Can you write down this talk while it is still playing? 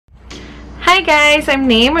Hi guys! I'm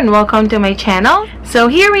Name and welcome to my channel. So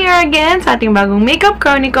here we are again sa ating bagong Makeup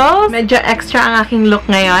Chronicles. Medyo extra ang aking look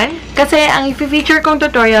ngayon. Kasi ang i-feature kong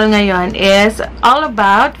tutorial ngayon is all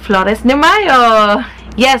about Flores de Mayo.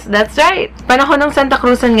 Yes, that's right. Panahon ng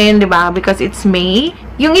Santacruzan ngayon, di ba? Because it's May.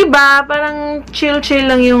 Yung iba, parang chill-chill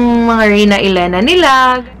lang yung mga Reyna, Elena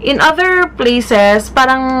nila. In other places,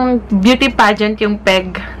 parang beauty pageant yung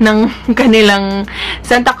peg ng kanilang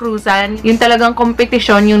Santacruzan. Yung talagang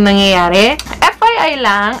competition yung nangyayari. FYI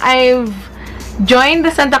lang, I've joined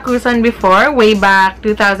the Santacruzan before, way back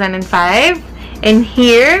 2005. And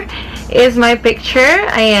here is my picture.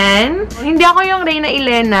 Ayan. Hindi ako yung Reyna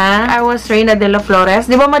Elena. I was Reyna de la Flores.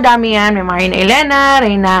 Di ba madami yan? May mga Reyna Elena,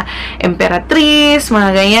 Reyna Emperatriz, mga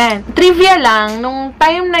ganyan. Trivia lang, nung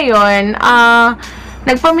time na yon,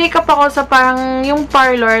 nagpa-makeup ako sa parang yung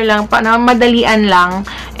parlor lang, na madalian lang.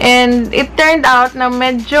 And it turned out na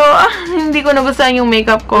medyo hindi ko nagustuhan yung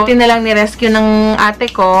makeup ko. Buti na lang ni-rescue ng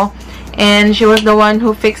ate ko. And she was the one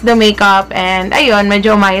who fixed the makeup. And ayun,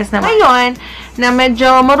 medyo umayos naman. Ayun, na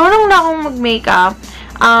medyo marunong na akong mag-makeup,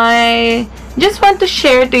 I just want to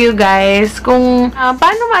share to you guys kung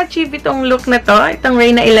paano ma-achieve itong look na to, itong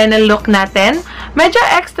Reyna Elena look natin. Medyo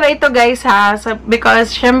extra ito guys ha,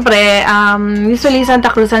 because syempre, usually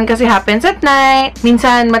Santacruzan kasi happens at night.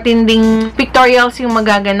 Minsan matinding pictorials yung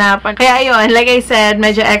magaganap. Kaya ayun, like I said,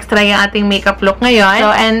 medyo extra yung ating makeup look ngayon.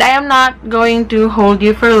 So, and I am not going to hold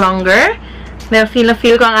you for longer. Feel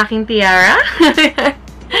ko ang aking tiara.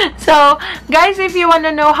 So, guys, if you want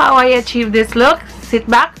to know how I achieve this look, sit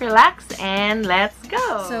back, relax, and let's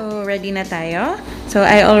go! So, ready na tayo. So,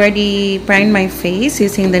 I already primed my face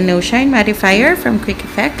using the No Shine Mattifier from Quick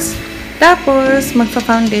Effects. Tapos,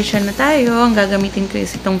 magpa-foundation na tayo. Ang gagamitin ko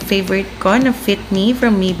is itong favorite ko na Fit Me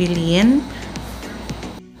from Maybelline.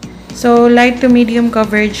 So, light to medium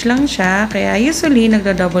coverage lang siya. Kaya, usually,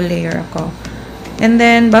 nagda-double layer ako. And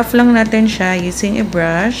then, buff lang natin siya using a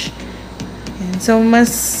brush. So,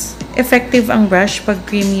 mas effective ang brush pag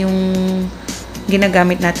cream yung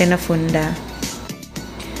ginagamit natin na funda.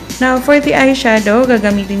 Now, for the eyeshadow,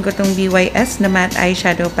 gagamitin ko tong BYS na matte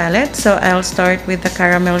eyeshadow palette. So, I'll start with the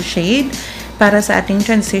caramel shade para sa ating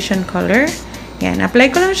transition color. Yan, apply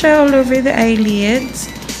ko lang siya all over the eyelids.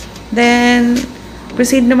 Then,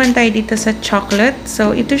 proceed naman tayo dito sa chocolate.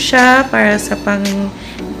 So, ito siya para sa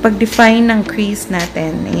pag-define ng crease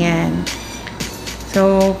natin. Ayan.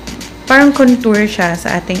 So, parang contour siya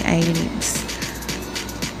sa ating eyelids.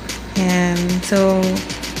 Ayan. So,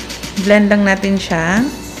 blend lang natin siya.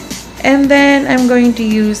 And then, I'm going to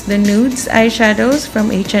use the nudes eyeshadows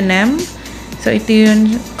from H&M. So, ito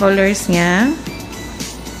yung colors niya.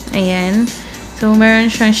 Ayan. So,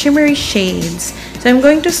 meron siyang shimmery shades. So, I'm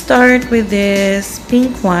going to start with this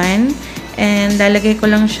pink one. And, lalagay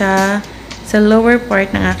ko lang siya sa lower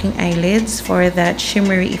part ng aking eyelids for that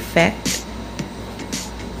shimmery effect.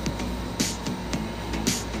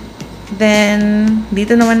 Then,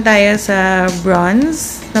 dito naman tayo sa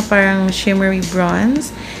bronze, na parang shimmery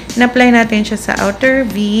bronze. Na-apply natin siya sa outer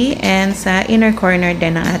V and sa inner corner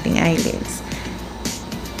din ng ating eyelids.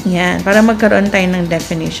 Yan, para magkaroon tayo ng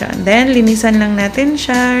definition. Then, linisan lang natin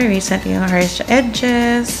siya, erase natin yung harsh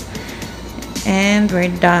edges, and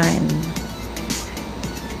we're done.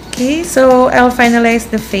 Okay, so, I'll finalize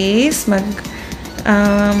the face.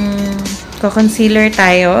 Concealer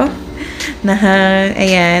tayo.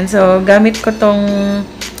 Ayan. So, gamit ko tong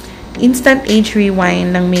Instant Age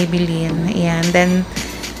Rewind ng Maybelline. Ayan. Then,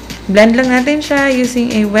 blend lang natin siya using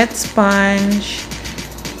a wet sponge.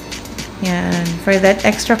 Ayan. For that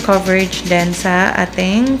extra coverage then sa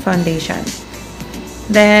ating foundation.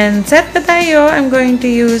 Then, set na tayo. I'm going to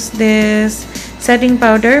use this setting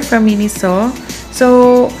powder from Miniso.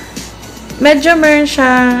 So, medyo meron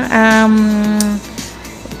siyang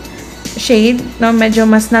shade, no? Medyo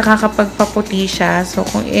mas nakakapagpaputi siya. So,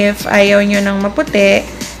 kung if ayaw nyo ng maputi,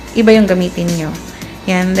 iba yung gamitin nyo.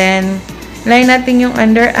 Yan. Then, line natin yung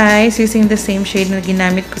under eyes using the same shade na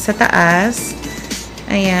ginamit ko sa taas.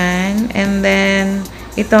 Ayan. And then,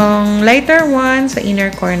 itong lighter one, sa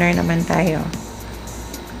inner corner naman tayo.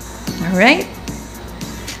 Alright?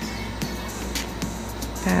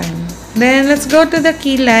 Then, let's go to the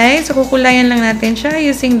kilay. So, kukulayan lang natin siya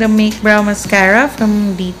using the Make Brow Mascara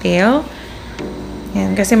from Detail.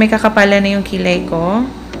 Yan, kasi may kakapalan na yung kilay ko.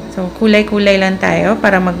 So, kulay-kulay lang tayo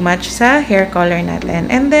para mag-match sa hair color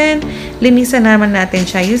natin. And then, linisan naman natin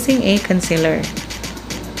siya using a concealer.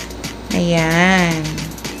 Ayan.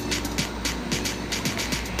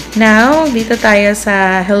 Now, dito tayo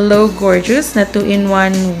sa Hello Gorgeous na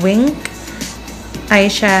 2-in-1 Wink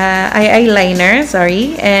eyeliner,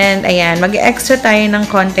 sorry. And ayan, mag-extra tayo ng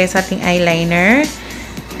konti sa ating eyeliner.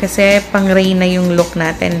 Kasi pang Reyna yung look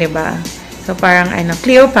natin, 'di ba? So parang ano,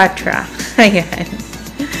 Cleopatra. Ayan.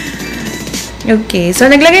 Okay, so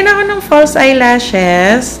naglagay na ako ng false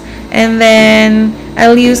eyelashes. And then,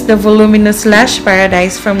 I'll use the Voluminous Lash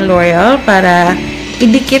Paradise from L'Oreal para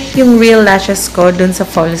idikit yung real lashes ko dun sa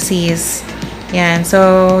falsies. Yan. So,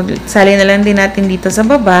 sali na lang din natin dito sa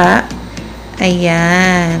baba.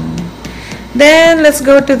 Ayan. Then, let's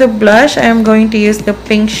go to the blush. I'm going to use the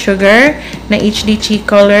Pink Sugar na HD Cheek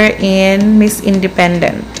color in Miss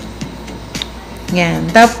Independent. Yan.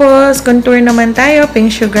 Tapos, contour naman tayo.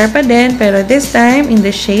 Pink Sugar pa din. Pero this time, in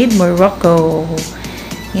the shade Morocco.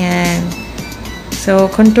 Yan. So,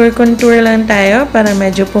 contour lang tayo para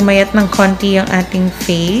medyo pumayat ng konti yung ating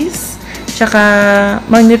face. Tsaka,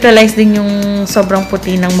 mag-neutralize din yung sobrang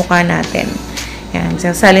puti ng mukha natin. Yan.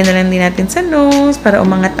 So, sali na lang din natin sa nose para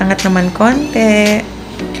umangat-angat naman konti.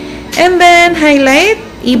 And then, highlight.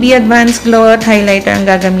 EB Advanced Glow Out Highlighter ang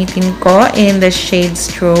gagamitin ko in the shade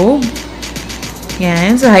Strobe.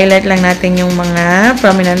 Yan. So, highlight lang natin yung mga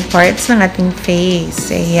prominent parts ng ating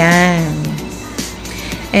face. Ayan.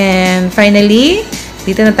 And finally,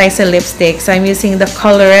 dito na tayo sa lipstick. So, I'm using the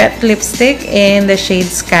Colorette lipstick in the shade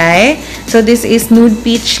Sky. So, this is nude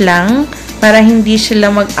peach lang para hindi sila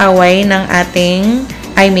mag-away ng ating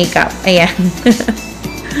eye makeup. Ayan.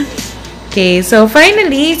 Okay, so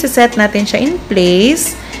finally, set natin siya in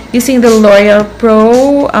place using the L'Oreal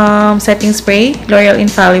Pro setting spray, L'Oreal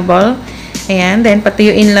Infallible. Ayan, then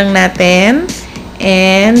patuyuin lang natin.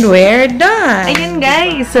 And we're done! Ayan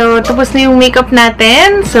guys, so tapos na yung makeup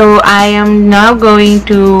natin. So I am now going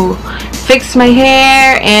to fix my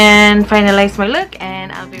hair and finalize my look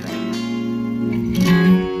and I'll be right back.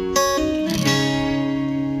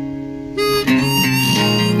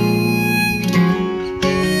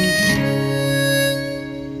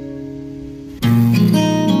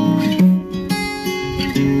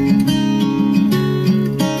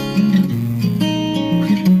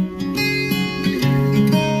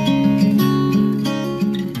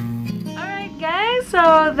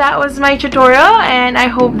 So that was my tutorial and I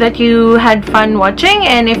hope that you had fun watching,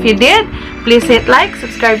 and if you did, please hit like,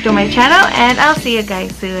 subscribe to my channel, and I'll see you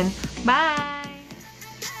guys soon. Bye!